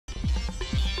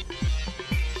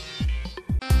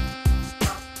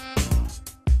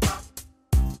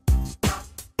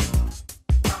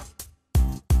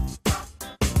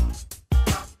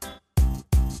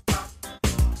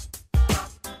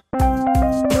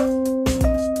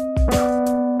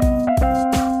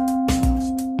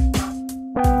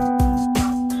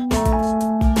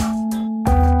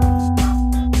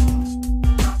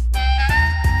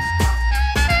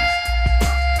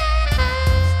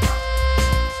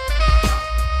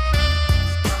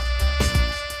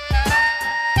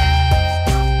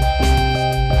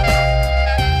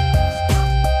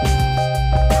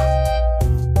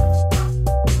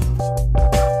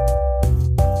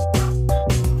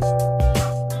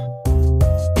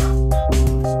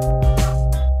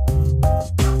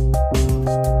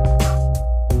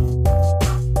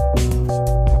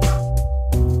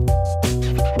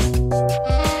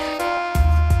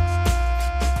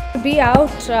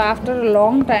after a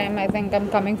long time, I think I'm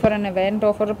coming for an event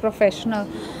or for a professional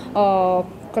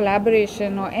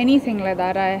collaboration or anything like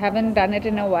that. I haven't done it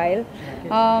in a while,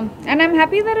 and I'm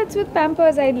happy that it's with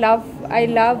Pampers. I love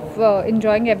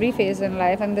enjoying every phase in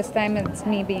life, and this time it's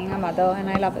me being a mother, and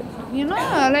I love it.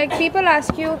 Like people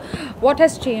ask you, what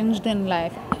has changed in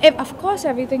life? Of course,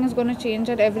 everything is going to change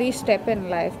at every step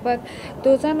in life, but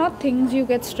those are not things you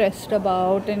get stressed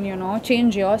about and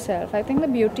change yourself. I think the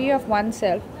beauty of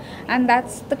oneself, and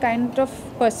that's the kind of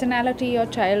personality your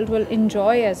child will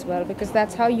enjoy as well, because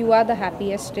that's how you are the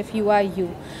happiest if you are you.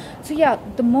 So yeah,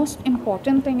 the most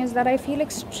important thing is that I feel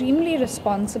extremely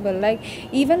responsible. Like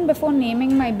even before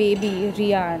naming my baby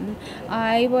Rian,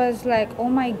 I was like, oh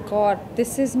my god,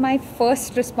 this is my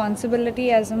first responsibility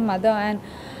as a mother, and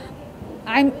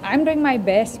I'm doing my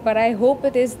best, but I hope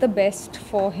it is the best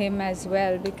for him as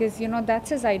well, because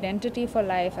that's his identity for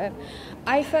life. And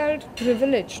I felt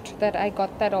privileged that I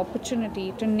got that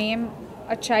opportunity to name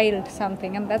a child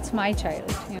something, and that's my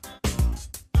child.